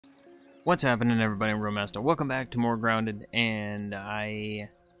What's happening, everybody? I'm Real Master. Welcome back to more Grounded, and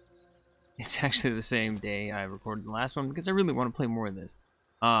it's actually the same day I recorded the last one because I really want to play more of this.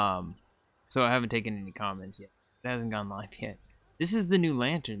 So I haven't taken any comments yet. It hasn't gone live yet. This is the new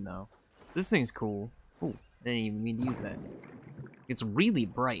lantern, though. This thing's cool. Oh, I didn't even mean to use that. It's really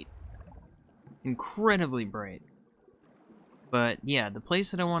bright. Incredibly bright. But, yeah, the place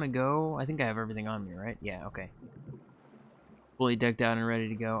that I want to go, I think I have everything on me, right? Yeah, okay. Fully decked out and ready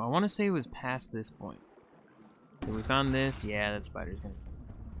to go. I want to say it was past this point. So we found this. Yeah, that spider's gonna...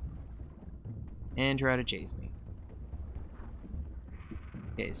 and try to chase me.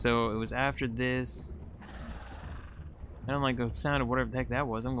 Okay, so it was after this. I don't like the sound of whatever the heck that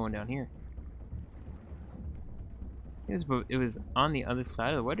was. I'm going down here. It was on the other side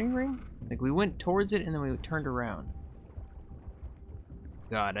of the wedding ring? Like, we went towards it and then we turned around.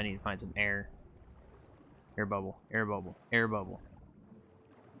 God, I need to find some air. Air bubble, air bubble, air bubble.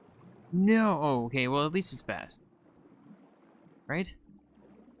 No! Oh, okay, well, at least it's fast. Right?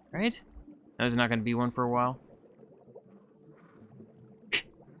 Right? There's not gonna be one for a while.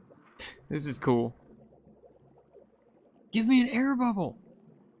 This is cool. Give me an air bubble!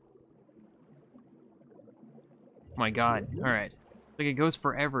 Oh my god, alright. Like, it goes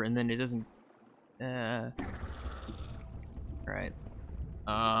forever and then it doesn't... Alright.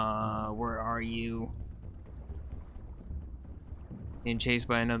 Where are you? Being chased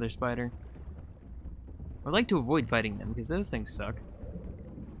by another spider. I'd like to avoid fighting them because those things suck.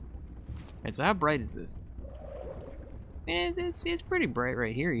 Alright, so how bright is this? I mean, it's pretty bright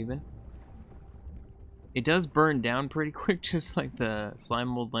right here, even. It does burn down pretty quick, just like the slime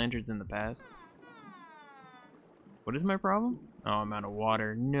mold lanterns in the past. What is my problem? Oh, I'm out of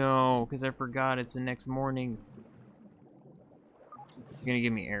water. No, because I forgot it's the next morning. You're gonna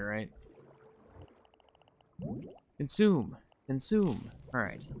give me air, right? Consume. Consume.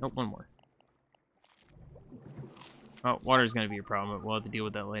 Alright. Nope, one more. Oh, water's gonna be a problem, but we'll have to deal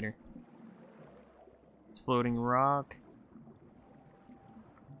with that later. It's floating rock.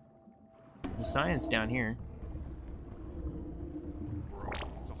 There's a science down here.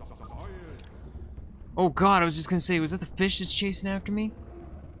 Oh god, I was just gonna say, was that the fish that's chasing after me?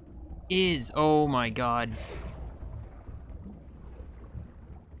 Is. Oh my god.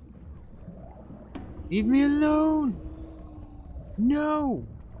 Leave me alone! No!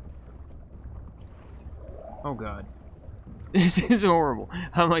 Oh god. This is horrible.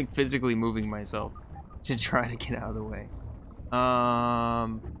 I'm like physically moving myself to try to get out of the way.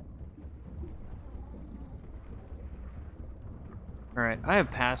 Alright, I have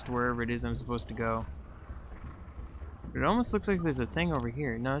passed wherever it is I'm supposed to go. It almost looks like there's a thing over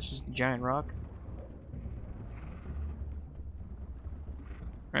here. No, it's just a giant rock.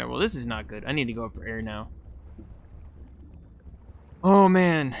 Alright, well this is not good. I need to go up for air now. Oh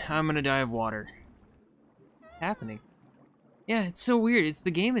man, I'm gonna die of water. What's happening? Yeah, it's so weird. It's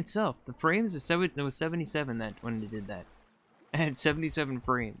the game itself. The frames are it was 77 that when it did that. I had 77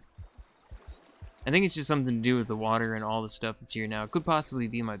 frames. I think it's just something to do with the water and all the stuff that's here now. It could possibly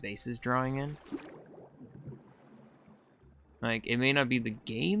be my bases drawing in. Like, it may not be the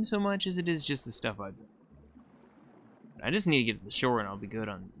game so much as it is just the stuff I've done. I just need to get to the shore and I'll be good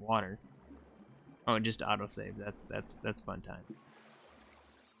on water. Oh, and just autosave. That's fun time.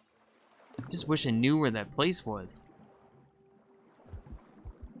 Just wish I knew where that place was.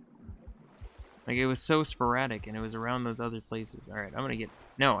 Like, it was so sporadic and it was around those other places. Alright, I'm gonna get...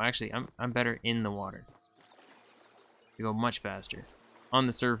 No, actually, I'm better in the water. You go much faster on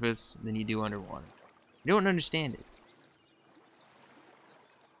the surface than you do underwater. You don't understand it.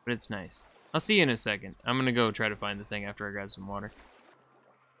 But it's nice. I'll see you in a second. I'm gonna go try to find the thing after I grab some water.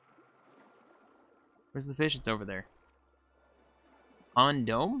 Where's the fish? It's over there. On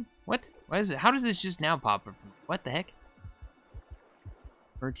dome? What? Why is it? How does this just now pop up? What the heck?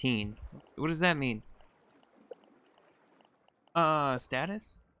 13. What does that mean?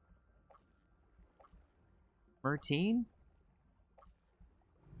 Status? Mertine?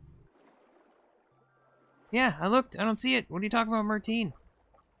 Yeah, I looked. I don't see it. What are you talking about, Mertine?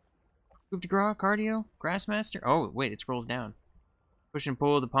 Coup de grace, cardio, grassmaster. Oh, wait, it scrolls down. Push and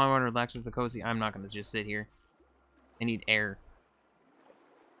pull. The pond water relaxes the cozy. I'm not gonna just sit here. I need air.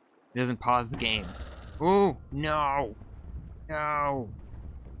 It doesn't pause the game. Oh no, no.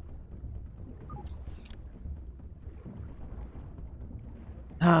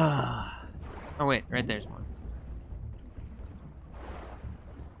 Ah. Oh wait, right there's one.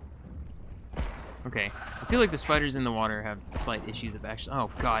 Okay, I feel like the spiders in the water have slight issues of action. Oh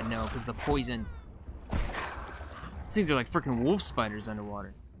god, no, because the poison. These things are like freaking wolf spiders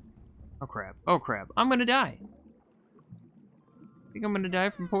underwater. Oh crap, oh crap, I'm gonna die. I think I'm gonna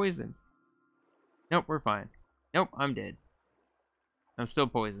die from poison. Nope, we're fine. Nope, I'm dead. I'm still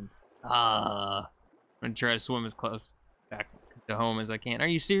poisoned. I'm gonna try to swim as close back to home as I can. Are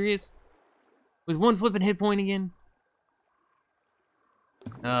you serious? With one flipping hit point again?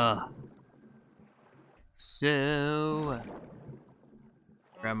 So...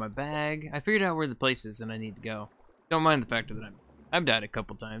 grab my bag. I figured out where the place is and I need to go. Don't mind the fact that I've died a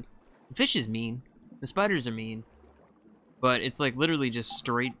couple times. The fish is mean. The spiders are mean. But it's like literally just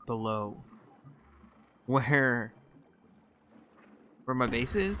straight below where my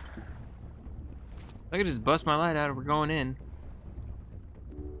base is. I could just bust my light out if we're going in.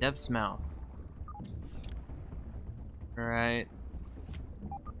 Depth's mouth. Alright.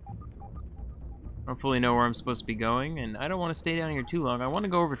 I don't fully know where I'm supposed to be going, and I don't want to stay down here too long. I want to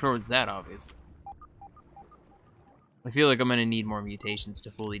go over towards that, obviously. I feel like I'm going to need more mutations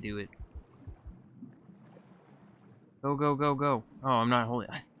to fully do it. Go, go, go, go. Oh, I'm not holding...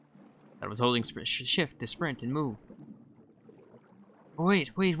 I was holding shift to sprint and move. Oh,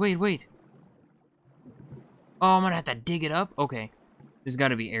 wait, wait, wait, wait. Oh, I'm going to have to dig it up? Okay. There's got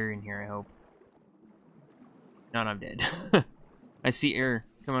to be air in here, I hope. Not, I'm dead. I see air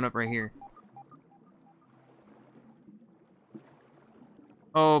coming up right here.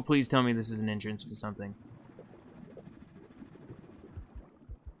 Oh, please tell me this is an entrance to something.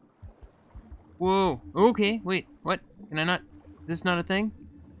 Whoa. Okay, wait. What? Can I not... Is this not a thing?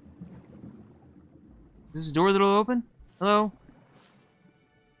 Is this a door that'll open? Hello?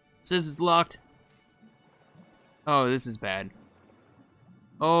 It says it's locked. Oh, this is bad.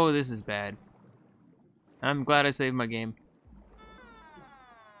 Oh, this is bad. I'm glad I saved my game.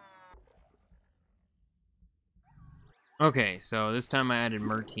 Okay, so this time I added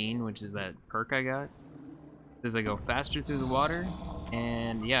Mertine, which is that perk I got. Says I go faster through the water,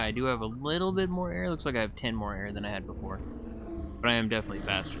 and yeah, I do have a little bit more air. Looks like I have 10 more air than I had before. But I am definitely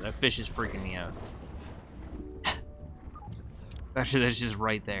faster. That fish is freaking me out. Actually, that's just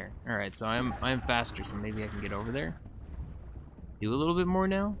right there. Alright, so I'm faster, so maybe I can get over there. Do a little bit more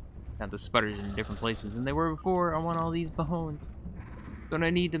now. Got the sputters in different places than they were before. I want all these bones. Don't I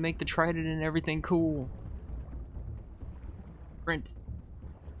need to make the trident and everything cool? Sprint.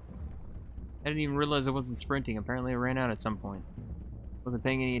 I didn't even realize I wasn't sprinting. Apparently I ran out at some point. Wasn't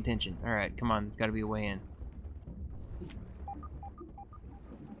paying any attention. Alright, come on. There's gotta be a way in.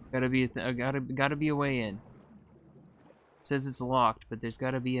 Gotta be a way in. It says it's locked, but there's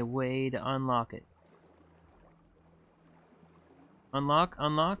gotta be a way to unlock it. Unlock?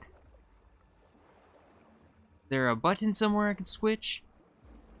 Unlock? Is there a button somewhere I can switch?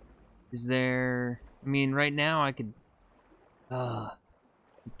 Is there... I mean, right now I could...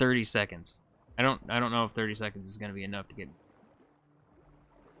 30 seconds. I don't know if 30 seconds is gonna be enough to get...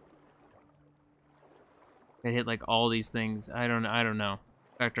 I hit like all these things. I don't know.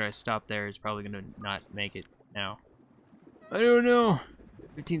 After I stop there is probably gonna not make it now. I don't know.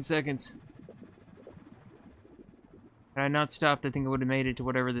 15 seconds. Had I not stopped, I think I would have made it to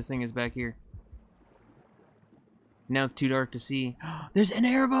whatever this thing is back here. Now it's too dark to see. There's an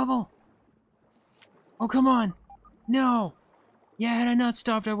air bubble! Oh, come on! No! Yeah, had I not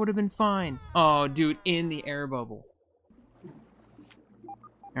stopped, I would have been fine. Oh, dude, in the air bubble.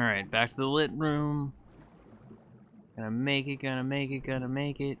 Alright, back to the lit room. Gonna make it, gonna make it, gonna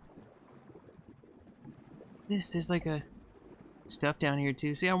make it. There's like a... stuff down here,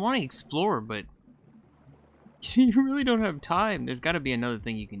 too. See, I want to explore, but... you really don't have time. There's gotta be another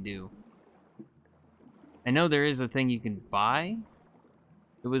thing you can do. I know there is a thing you can buy.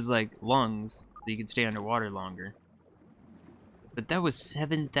 It was like lungs, so you could stay underwater longer. But that was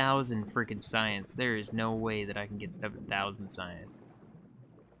 7,000 freaking science. There is no way that I can get 7,000 science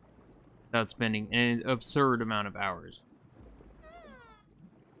without spending an absurd amount of hours.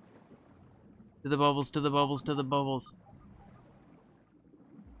 To the bubbles, to the bubbles, to the bubbles.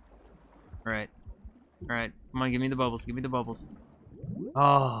 Alright. Alright. Come on, give me the bubbles, give me the bubbles.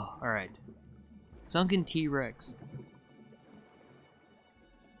 Oh, alright. Sunken T-Rex.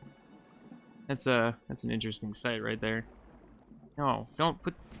 That's an interesting sight right there. No, don't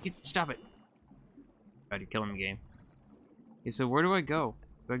put... stop it. God, you're killing the game. Okay, so where do I go?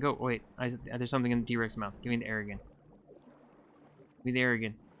 Do I go... wait, there's something in the T-Rex mouth. Give me the air again. Give me the air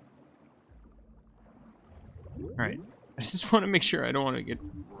again. Alright. I just want to make sure I don't want to get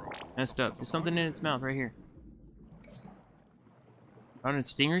messed up. There's something in its mouth right here. Found a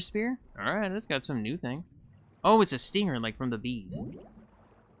stinger spear? Alright, that's got some new thing. Oh, it's a stinger, like from the bees.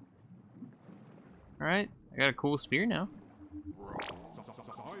 Alright, I got a cool spear now.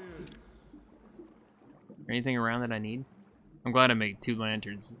 Anything around that I need? I'm glad I made 2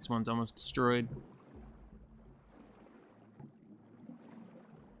 lanterns. This one's almost destroyed.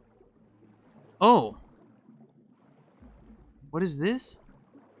 Oh! What is this?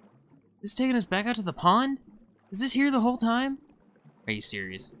 This taking us back out to the pond? Is this here the whole time? Are you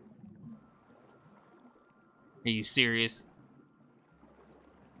serious? Are you serious?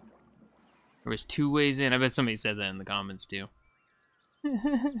 There was 2 ways in. I bet somebody said that in the comments too.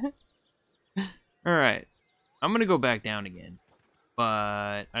 Alright. I'm gonna go back down again.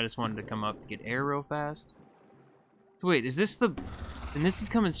 But I just wanted to come up to get air real fast. So wait, is this the... And this is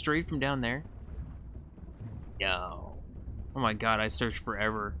coming straight from down there? Yo. Oh my god, I searched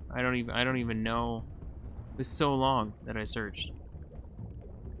forever. I don't even know. It was so long that I searched.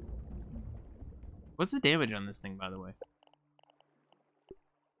 What's the damage on this thing, by the way?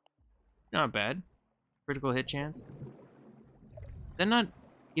 Not bad. Critical hit chance. Is that not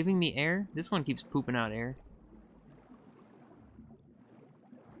giving me air? This one keeps pooping out air.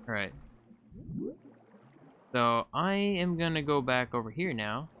 Alright. So, I am gonna go back over here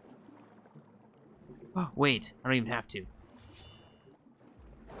now. Oh, wait. I don't even have to.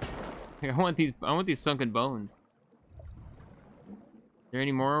 I want these sunken bones. Is there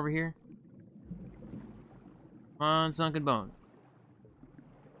any more over here? Come on, sunken bones.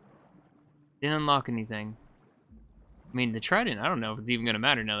 Didn't unlock anything. I mean, the trident, I don't know if it's even gonna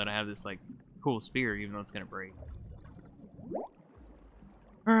matter now that I have this, like, cool spear, even though it's gonna break.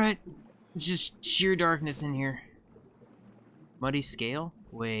 Alright. It's just sheer darkness in here. Muddy scale?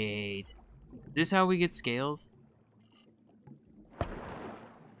 Wait. Is this how we get scales?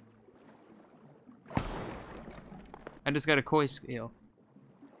 I just got a koi scale.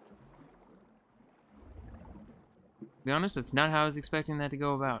 To be honest, that's not how I was expecting that to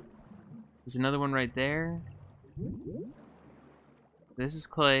go about. There's another one right there. This is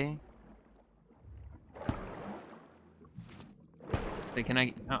clay. But can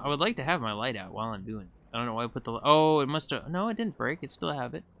I would like to have my light out while I'm doing it. I don't know why I put the... Oh, it must have... No, it didn't break. It still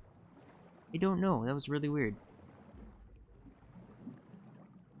have it. I don't know. That was really weird.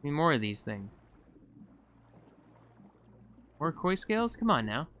 I need more of these things. More koi scales? Come on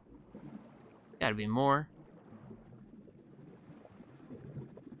now. Gotta be more.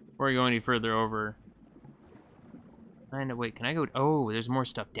 Before I go any further over... Wait, can I go... Oh, there's more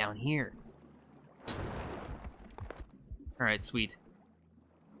stuff down here. Alright, sweet.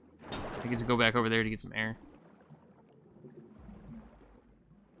 I get to go back over there to get some air.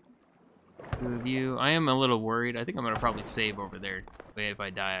 2 of you. I am a little worried. I think I'm gonna probably save over there. That way if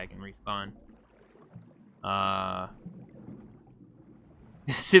I die, I can respawn.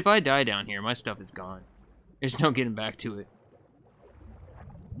 If I die down here, my stuff is gone. There's no getting back to it.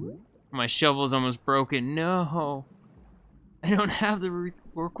 My shovel's almost broken. No! I don't have the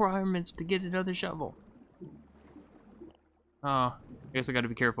requirements to get another shovel. Oh, I guess I gotta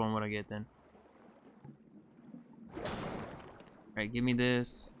be careful on what I get then. Alright, give me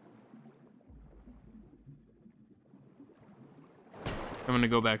this. I'm gonna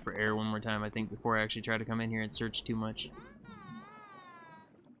go back for air one more time, I think, before I actually try to come in here and search too much.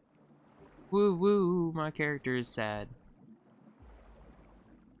 Woo woo, my character is sad.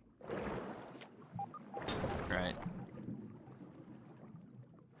 Right.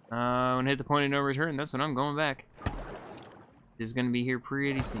 When I hit the point of no return, that's when I'm going back. It's gonna be here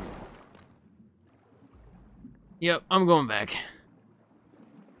pretty soon. Yep, I'm going back. I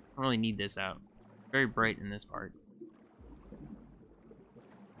don't really need this out. Very bright in this part.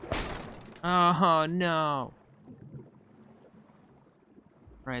 Oh no!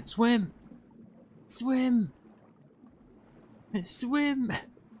 Right, swim! Swim! Swim!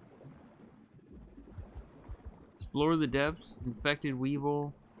 Explore the depths, infected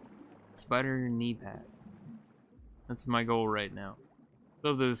weevil, spider knee pad. That's my goal right now.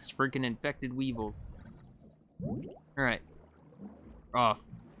 Love those freaking infected weevils. Alright. Off.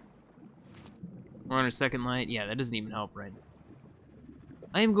 We're on our second light. Yeah, that doesn't even help right now.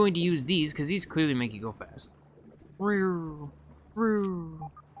 I am going to use these because these clearly make you go fast.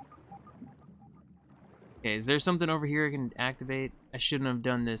 Okay, is there something over here I can activate? I shouldn't have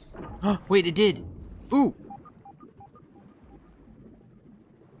done this. Oh, wait, it did! Ooh!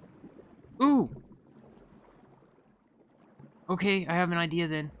 Ooh! Okay, I have an idea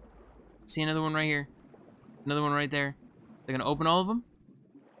then. See another one right here. Another one right there. They're gonna open all of them?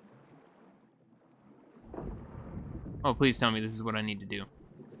 Oh, please tell me this is what I need to do.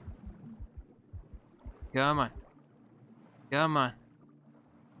 Come on. Come on.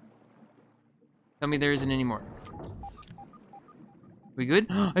 Tell me there isn't any more. We good?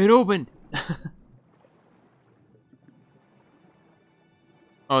 It opened!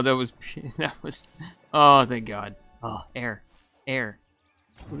 Oh, that was... Oh, thank God. Oh, air. Air.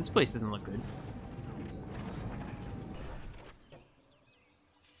 Oh, this place doesn't look good.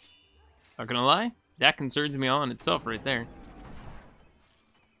 Not gonna lie, that concerns me all in itself right there.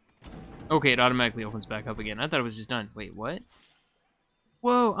 Okay, it automatically opens back up again. I thought it was just done. Wait, what?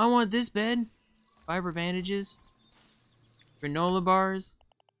 Whoa, I want this bed. Fiber bandages. Granola bars.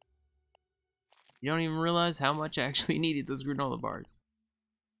 You don't even realize how much I actually needed those granola bars.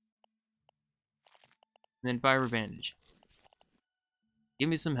 And then fiber bandage. Give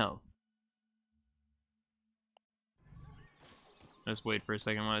me some health. Let's wait for a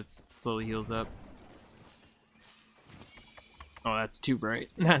second while it slowly heals up. Oh, that's too bright.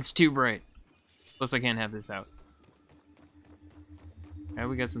 That's too bright. Plus I can't have this out. Alright,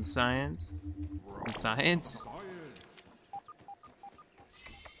 we got some science. Some science.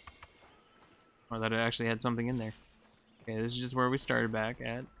 Oh, I thought it actually had something in there. Okay, this is just where we started back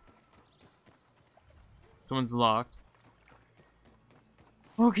at. This one's locked.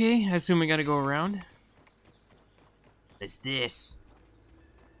 Okay, I assume we gotta go around. What's this?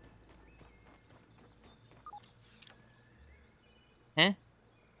 Huh?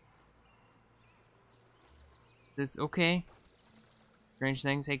 This okay. Strange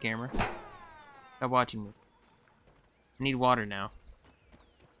things. Hey, camera. Stop watching me. I need water now.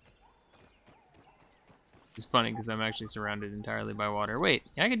 It's funny because I'm actually surrounded entirely by water. Wait,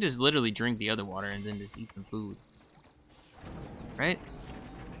 I could just literally drink the other water and then just eat some food. Right?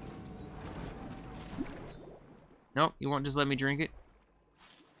 Nope, you won't just let me drink it?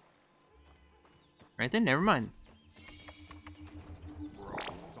 Right then, never mind.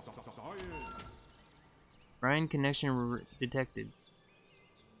 Ryan connection detected.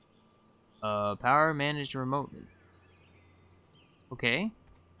 Power managed remotely. Okay.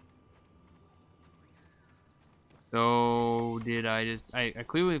 So, did I just... I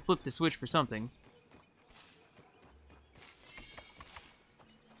clearly flipped the switch for something.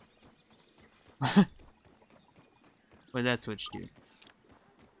 What did that switch do? Did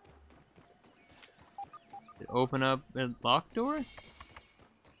it open up a locked door?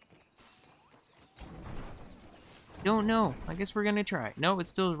 Don't know. I guess we're gonna try. No, it's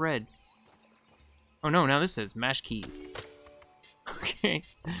still red. Oh no, now this says mash keys. Okay.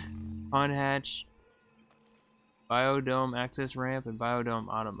 On hatch. Biodome access ramp and biodome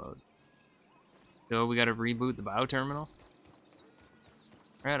auto mode. So we gotta reboot the bio terminal.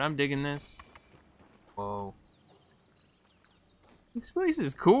 Alright, I'm digging this. Whoa. This place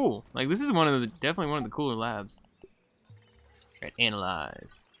is cool. Like, this is definitely one of the cooler labs. Alright,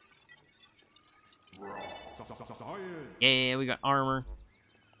 analyze. Yeah, we got armor.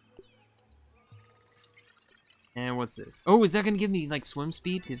 And what's this? Oh, is that gonna give me, like, swim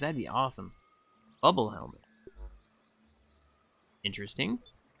speed? Because that'd be awesome. Bubble helmet. Interesting.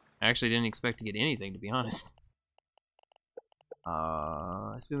 I actually didn't expect to get anything, to be honest.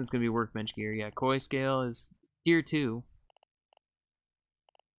 I assume it's gonna be workbench gear. Yeah, koi scale is tier 2.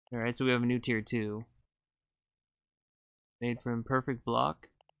 Alright, so we have a new tier 2. Made from perfect block.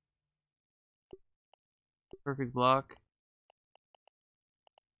 Perfect block. Is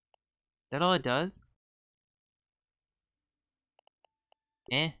that all it does?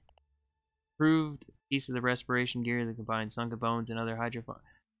 Eh. Improved piece of the respiration gear that combines sunken bones and other hydrophone.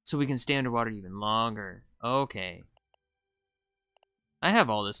 So we can stay underwater even longer. Okay. I have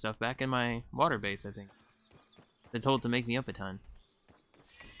all this stuff back in my water base, I think. They're told to make me up a ton.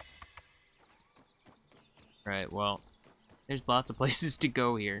 Right, well, there's lots of places to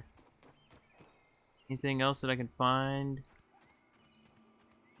go here. Anything else that I can find?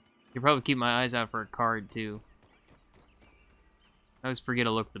 I could probably keep my eyes out for a card, too. I always forget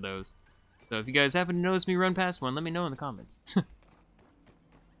to look for those. So if you guys happen to notice me run past one, let me know in the comments.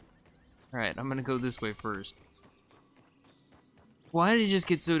 Alright, I'm gonna go this way first. Why did it just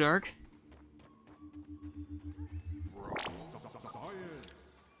get so dark?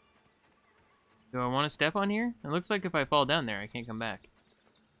 Do I want to step on here? It looks like if I fall down there, I can't come back.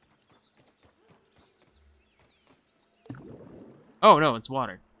 Oh, no, it's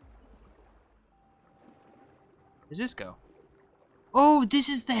water. Where's this go? Oh, this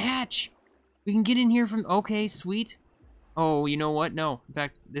is the hatch! We can get in here from... Okay, sweet. Oh, you know what? No. In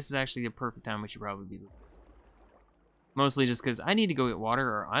fact, this is actually the perfect time we should probably be... Mostly just because I need to go get water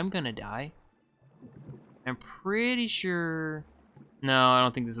or I'm gonna die. I'm pretty sure... No, I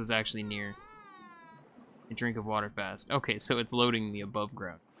don't think this was actually near a drink of water fast. Okay, so it's loading the above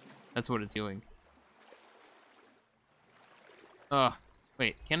ground. That's what it's doing.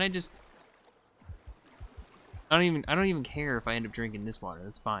 Wait, can I just... I don't even care if I end up drinking this water.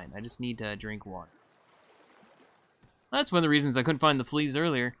 That's fine. I just need to drink water. That's one of the reasons I couldn't find the fleas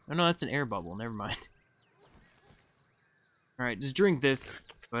earlier. Oh no, that's an air bubble. Never mind. Alright, just drink this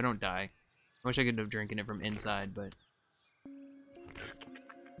so I don't die. I wish I could have drinking it from inside, but...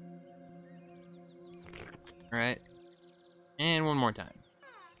 Alright. And one more time.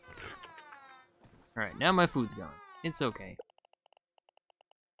 Alright, now my food's gone. It's okay.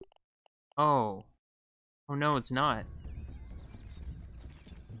 Oh. Oh no, it's not.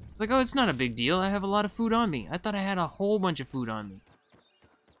 Like, oh, it's not a big deal. I have a lot of food on me. I thought I had a whole bunch of food on me.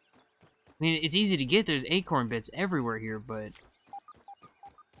 I mean, it's easy to get. There's acorn bits everywhere here, but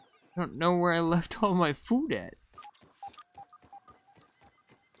I don't know where I left all my food at.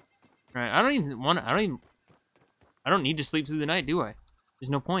 Alright, I don't need to sleep through the night, do I?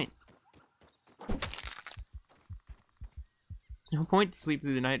 There's no point. There's no point to sleep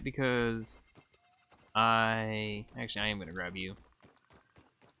through the night because actually, I am gonna grab you.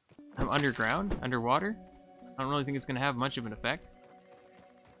 I'm underground? Underwater? I don't really think it's gonna have much of an effect.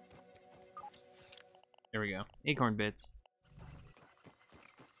 There we go. Acorn bits.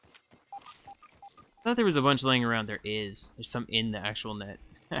 Thought there was a bunch laying around. There's some in the actual net.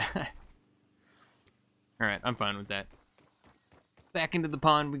 Alright, I'm fine with that. Back into the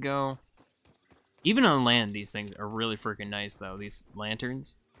pond we go. Even on land, these things are really freaking nice, though. These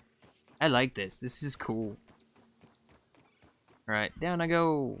lanterns. I like this. This is cool. Alright, down I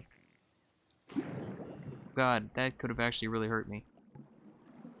go. God, that could have actually really hurt me.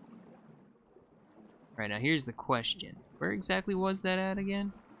 Alright, now here's the question. Where exactly was that at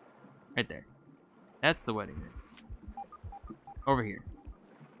again? Right there. That's the wedding ring. Over here.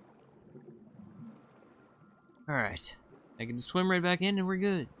 Alright. I can just swim right back in and we're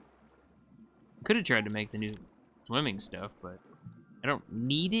good. Could have tried to make the new swimming stuff, but I don't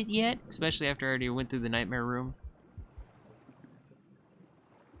need it yet, especially after I already went through the nightmare room.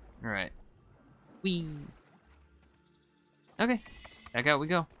 Alright. Whee! Okay. Back out we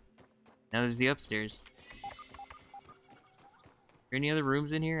go. Now there's the upstairs. Are there any other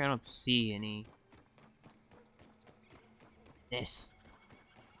rooms in here? I don't see any. This.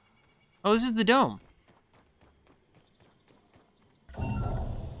 Oh, this is the dome.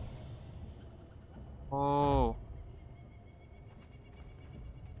 Oh.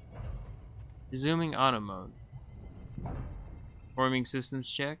 Resuming auto mode. Forming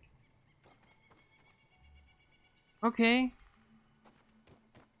systems check. Okay.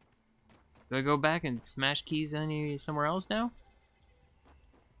 Do I go back and smash keys somewhere else now?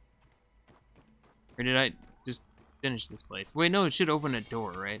 Or did I just finish this place? Wait, no, it should open a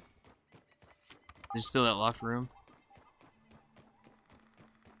door, right? There's still that locked room.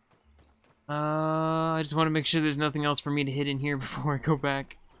 I just want to make sure there's nothing else for me to hit in here before I go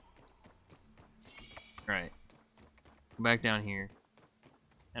back. Alright. Go back down here.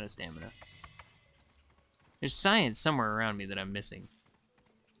 Out of stamina. There's science somewhere around me that I'm missing.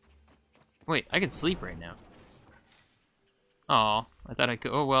 Wait, I can sleep right now. Aw, I thought I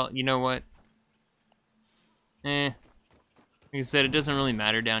could. Oh, well, you know what? Like I said, it doesn't really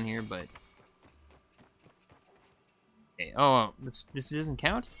matter down here, but... Okay, oh, this doesn't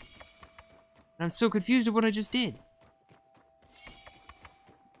count? I'm so confused at what I just did.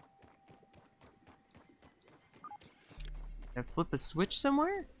 Did I flip a switch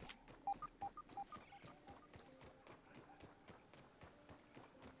somewhere?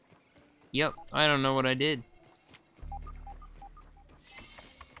 Yep, I don't know what I did.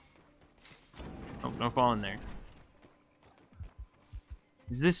 Oh, don't fall in there.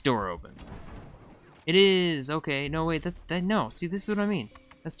 Is this door open? It is, okay. No, wait, no, see, this is what I mean.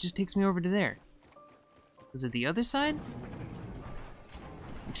 That just takes me over to there. Is it the other side?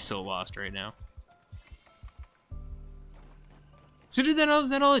 I'm so lost right now. So is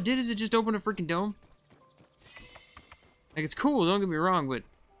that all it did? Is it just open a freaking dome? Like, it's cool, don't get me wrong, but...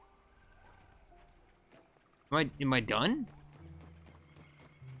 Am I done?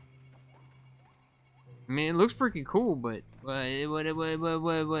 I mean, it looks freaking cool, but what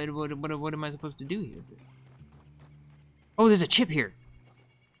am I supposed to do here? Oh, there's a chip here.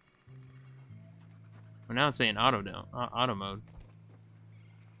 Well, now it's saying auto mode.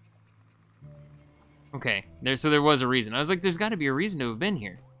 Okay, so there was a reason. I was like, there's got to be a reason to have been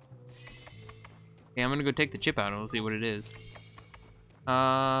here. Okay, I'm gonna go take the chip out and we'll see what it is.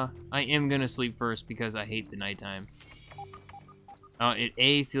 I am gonna sleep first because I hate the nighttime.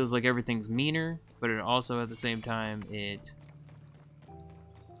 It feels like everything's meaner, but it also at the same time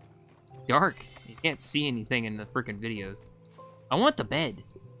dark. You can't see anything in the freaking videos. I want the bed.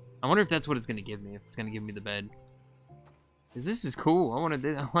 I wonder if that's what it's gonna give me. If it's gonna give me the bed. Cause this is cool. I want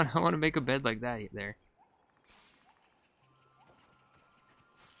to make a bed like that there.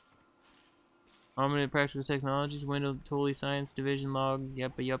 Ominous practical technologies, window, totally science division log.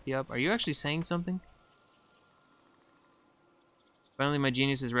 Yep. Are you actually saying something? Finally, my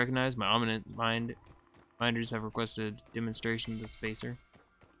genius is recognized. My ominous minders have requested demonstration of the spacer.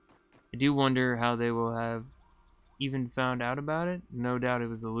 I do wonder how they will have even found out about it? No doubt it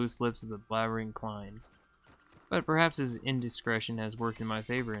was the loose lips of the blabbering Klein. But perhaps his indiscretion has worked in my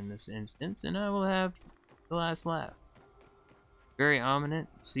favor in this instance, and I will have the last laugh. Very ominent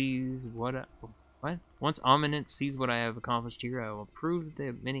sees what what? Once ominent sees what I have accomplished here, I will prove that they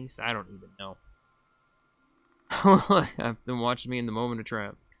have many. I don't even know. I've been watching me in the moment of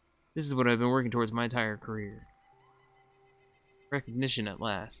triumph. This is what I've been working towards my entire career. Recognition at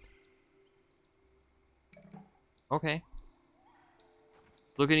last. Okay.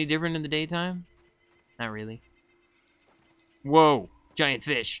 Look any different in the daytime? Not really. Whoa! Giant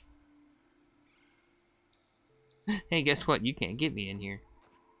fish! Hey, guess what? You can't get me in here.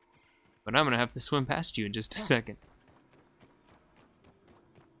 But I'm gonna have to swim past you in just a second.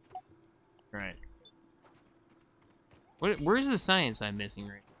 Alright. Where's the science I'm missing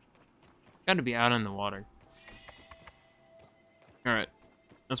right now? Gotta be out on the water. Alright.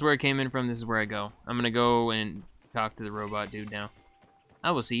 That's where I came in from, this is where I go. I'm gonna go and talk to the robot dude now.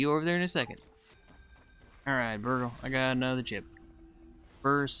 I will see you over there in a second. Alright, Virgil, I got another chip.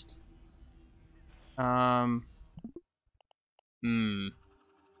 First, Alright,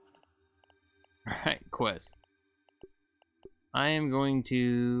 quest. I am going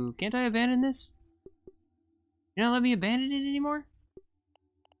to... Can't I abandon this? You don't let me abandon it anymore?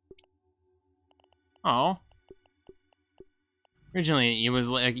 Oh. Originally, it was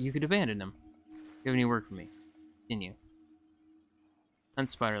like you could abandon them. You have any work for me? Didn't you?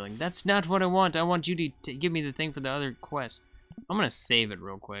 Unspiraling. That's not what I want. I want you to give me the thing for the other quest. I'm gonna save it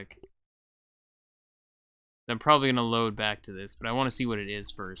real quick. I'm probably gonna load back to this, but I want to see what it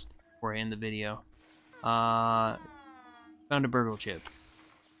is first before I end the video. Found a burgle chip.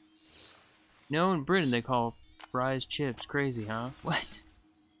 No, in Britain they call fries chips. Crazy, huh? What?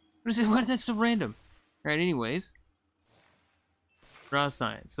 What is it? What? That's so random. Alright, anyways. Raw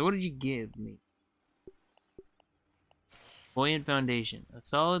science. So what did you give me? Buoyant foundation. A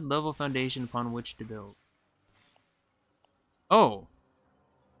solid, level foundation upon which to build. Oh.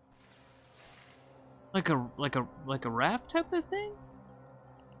 Like a raft type of thing?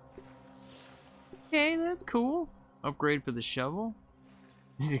 Okay, that's cool. Upgrade for the shovel.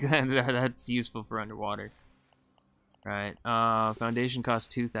 That's useful for underwater. Right. Foundation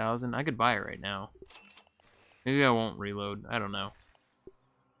costs 2,000. I could buy it right now. Maybe I won't reload. I don't know.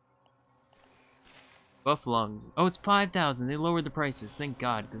 Buff lungs. Oh, it's 5,000. They lowered the prices. Thank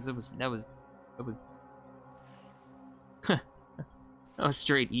God, because that was that was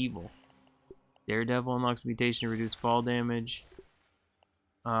straight evil. Daredevil unlocks mutation to reduce fall damage.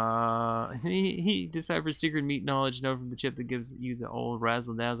 He deciphers secret meat knowledge known from the chip that gives you the old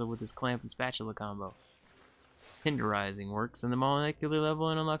razzle dazzle with his clamp and spatula combo. Tenderizing works on the molecular level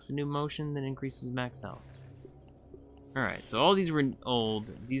and unlocks a new motion that increases max health. Alright, so all these were old.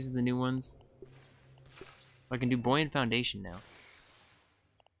 These are the new ones. I can do buoyant foundation now.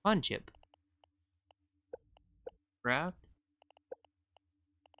 Fun chip. Craft.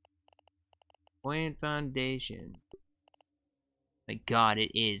 Buoyant foundation. My God,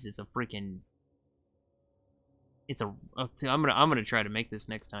 it is. It's a freaking. It's a. I'm gonna try to make this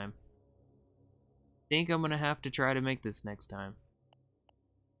next time. Think I'm gonna have to try to make this next time.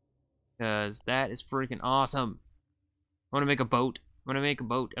 Cause that is freaking awesome. I want to make a boat. I'm gonna make a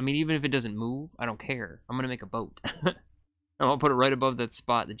boat. I mean, even if it doesn't move, I don't care. I'm gonna make a boat. I'll put it right above that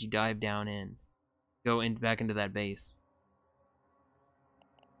spot that you dive down in. Go in back into that base.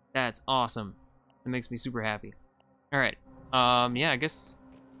 That's awesome. It makes me super happy. Alright. Yeah, I guess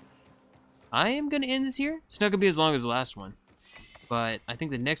I am gonna end this here. It's not gonna be as long as the last one. But I think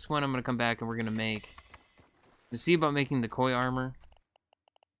the next one I'm gonna come back and we're gonna make. Let's see about making the koi armor.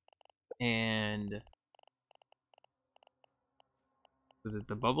 And was it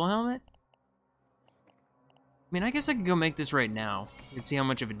the bubble helmet? I mean, I guess I could go make this right now. Let's see how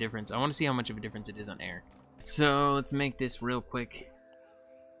much of a difference. I want to see how much of a difference it is on air. So let's make this real quick.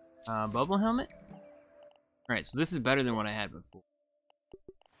 Bubble helmet. All right, so this is better than what I had before.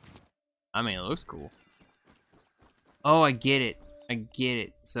 I mean, it looks cool. Oh, I get it. I get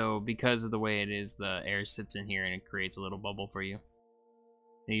it. So because of the way it is, the air sits in here and it creates a little bubble for you.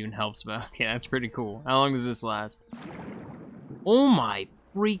 It even helps. But okay, that's pretty cool. How long does this last? Oh my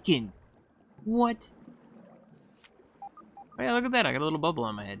freaking... What? Oh yeah, look at that. I got a little bubble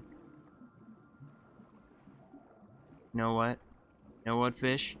on my head. You know what? You know what,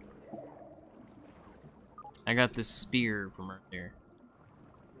 fish? I got this spear from earlier.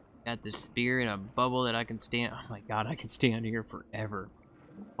 Got this spear and a bubble that I can stand... Oh my God, I can stand here forever.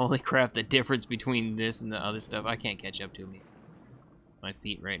 Holy crap, the difference between this and the other stuff. I can't catch up to me. My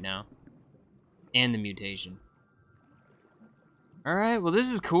feet right now. And the mutation. Alright, well this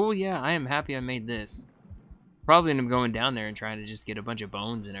is cool. Yeah, I am happy I made this. Probably end up going down there and trying to just get a bunch of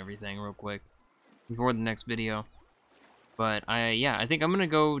bones and everything real quick before the next video. But yeah, I think I'm gonna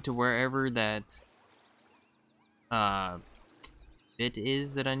go to wherever that bit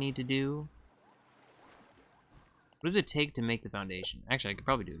is that I need to do. What does it take to make the foundation? Actually, I could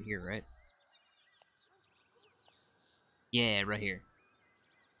probably do it here, right? Yeah, right here.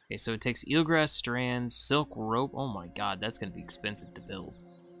 Okay, so it takes eelgrass strands, silk rope. Oh my god, that's gonna be expensive to build.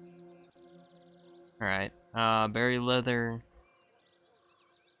 Alright, berry leather.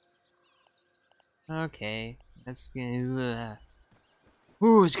 Okay, that's gonna...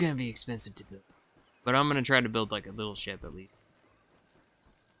 Ooh, it's gonna be expensive to build. But I'm gonna try to build like a little ship at least.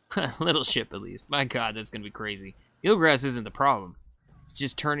 Little ship at least. My god, that's gonna be crazy. Eelgrass isn't the problem. It's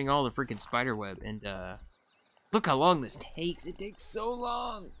just turning all the freaking spider web and look how long this takes. It takes so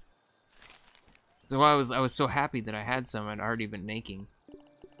long. So I was so happy that I had some I'd already been making.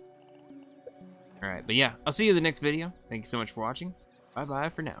 Alright, but yeah, I'll see you in the next video. Thank you so much for watching. Bye bye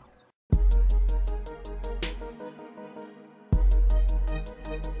for now.